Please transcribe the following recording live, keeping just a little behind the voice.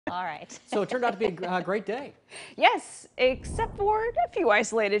All right. So it turned out to be a great day. Yes, except for a few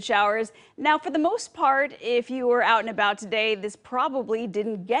isolated showers. Now, for the most part, if you were out and about today, this probably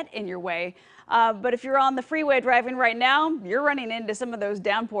didn't get in your way. But if you're on the freeway driving right now, you're running into some of those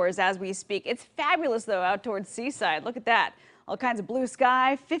downpours as we speak. It's fabulous, though, out towards Seaside. Look at that. All kinds of blue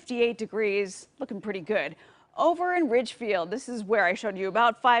sky, 58 degrees, looking pretty good. Over in Ridgefield, this is where I showed you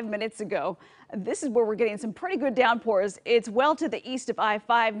about 5 minutes ago. This is where we're getting some pretty good downpours. It's well to the east of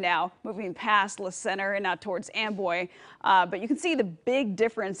I-5 now, moving past La Center and out towards Amboy. But you can see the big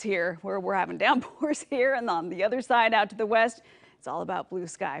difference here where we're having downpours here, and on the other side out to the west, it's all about blue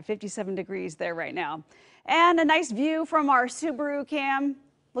sky, 57 degrees there right now. And a nice view from our Subaru cam.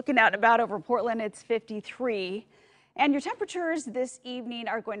 Looking out and about over Portland, it's 53. And your temperatures this evening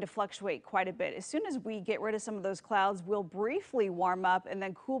are going to fluctuate quite a bit. As soon as we get rid of some of those clouds, we'll briefly warm up and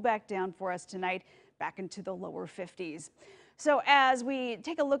then cool back down for us tonight, back into the lower 50s. So as we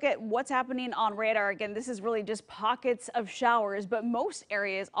take a look at what's happening on radar, again, this is really just pockets of showers, but most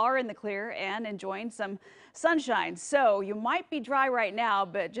areas are in the clear and enjoying some sunshine. So you might be dry right now,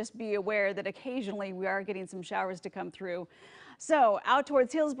 but just be aware that occasionally we are getting some showers to come through. So out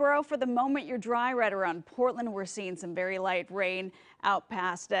towards Hillsborough, for the moment, you're dry. Right around Portland, we're seeing some very light rain. Out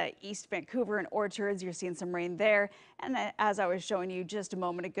past East Vancouver and Orchards, you're seeing some rain there. And as I was showing you just a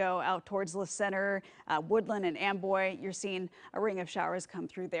moment ago, out towards La Center, Woodland and Amboy, you're seeing a ring of showers come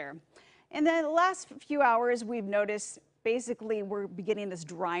through there. In the last few hours, we've noticed basically we're beginning this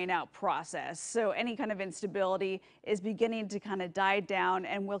drying out process. So any kind of instability is beginning to kind of die down,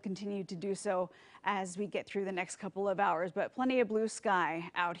 and will continue to do so as we get through the next couple of hours, but plenty of blue sky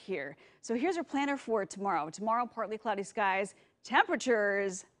out here. So here's our planner for tomorrow. Tomorrow, partly cloudy skies,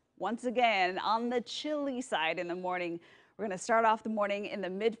 temperatures once again on the chilly side in the morning. We're going to start off the morning in the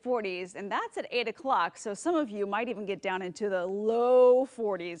mid 40s, and that's at 8 o'clock. So some of you might even get down into the low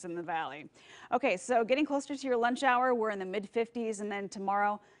 40s in the valley. Okay, so getting closer to your lunch hour, we're in the mid 50s, and then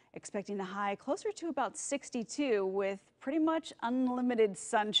tomorrow expecting a high closer to about 62 with pretty much unlimited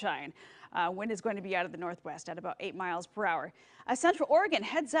sunshine. Wind is going to be out of the northwest at about 8 miles per hour. Central Oregon,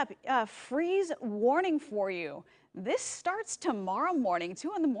 heads up, freeze warning for you. This starts tomorrow morning,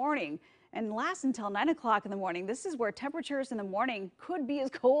 2 in the morning, and lasts until 9 o'clock in the morning. This is where temperatures in the morning could be as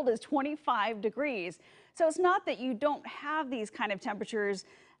cold as 25 degrees. So it's not that you don't have these kind of temperatures,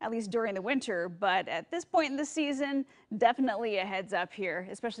 at least during the winter, but at this point in the season, definitely a heads up here,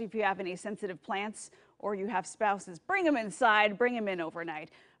 especially if you have any sensitive plants or you have spouses. Bring them inside, bring them in overnight.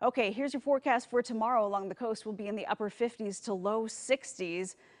 Okay, here's your forecast for tomorrow. Along the coast, we'll be in the upper 50s to low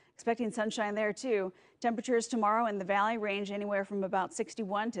 60s. Expecting sunshine there too. Temperatures tomorrow in the valley range anywhere from about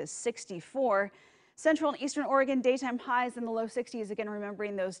 61 to 64. Central and eastern Oregon, daytime highs in the low 60s. Again,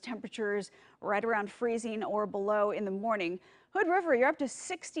 remembering those temperatures right around freezing or below in the morning. Hood River, you're up to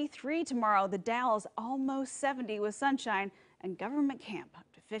 63 tomorrow. The Dalles almost 70 with sunshine, and Government Camp up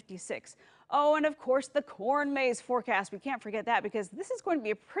to 56. Oh, and of course the corn maze forecast. We can't forget that, because this is going to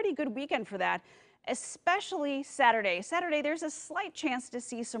be a pretty good weekend for that, especially Saturday. Saturday, there's a slight chance to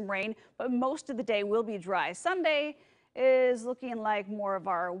see some rain, but most of the day will be dry. Sunday is looking like more of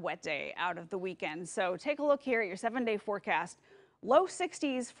our wet day out of the weekend. So take a look here at your 7-day forecast. Low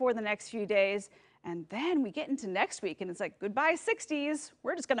 60s for the next few days. And then we get into next week and it's like goodbye 60s.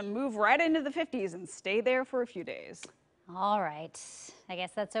 We're just going to move right into the 50s and stay there for a few days. All right. I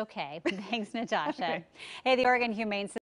guess that's okay. Thanks, Natasha. Okay. Hey, the Oregon Humane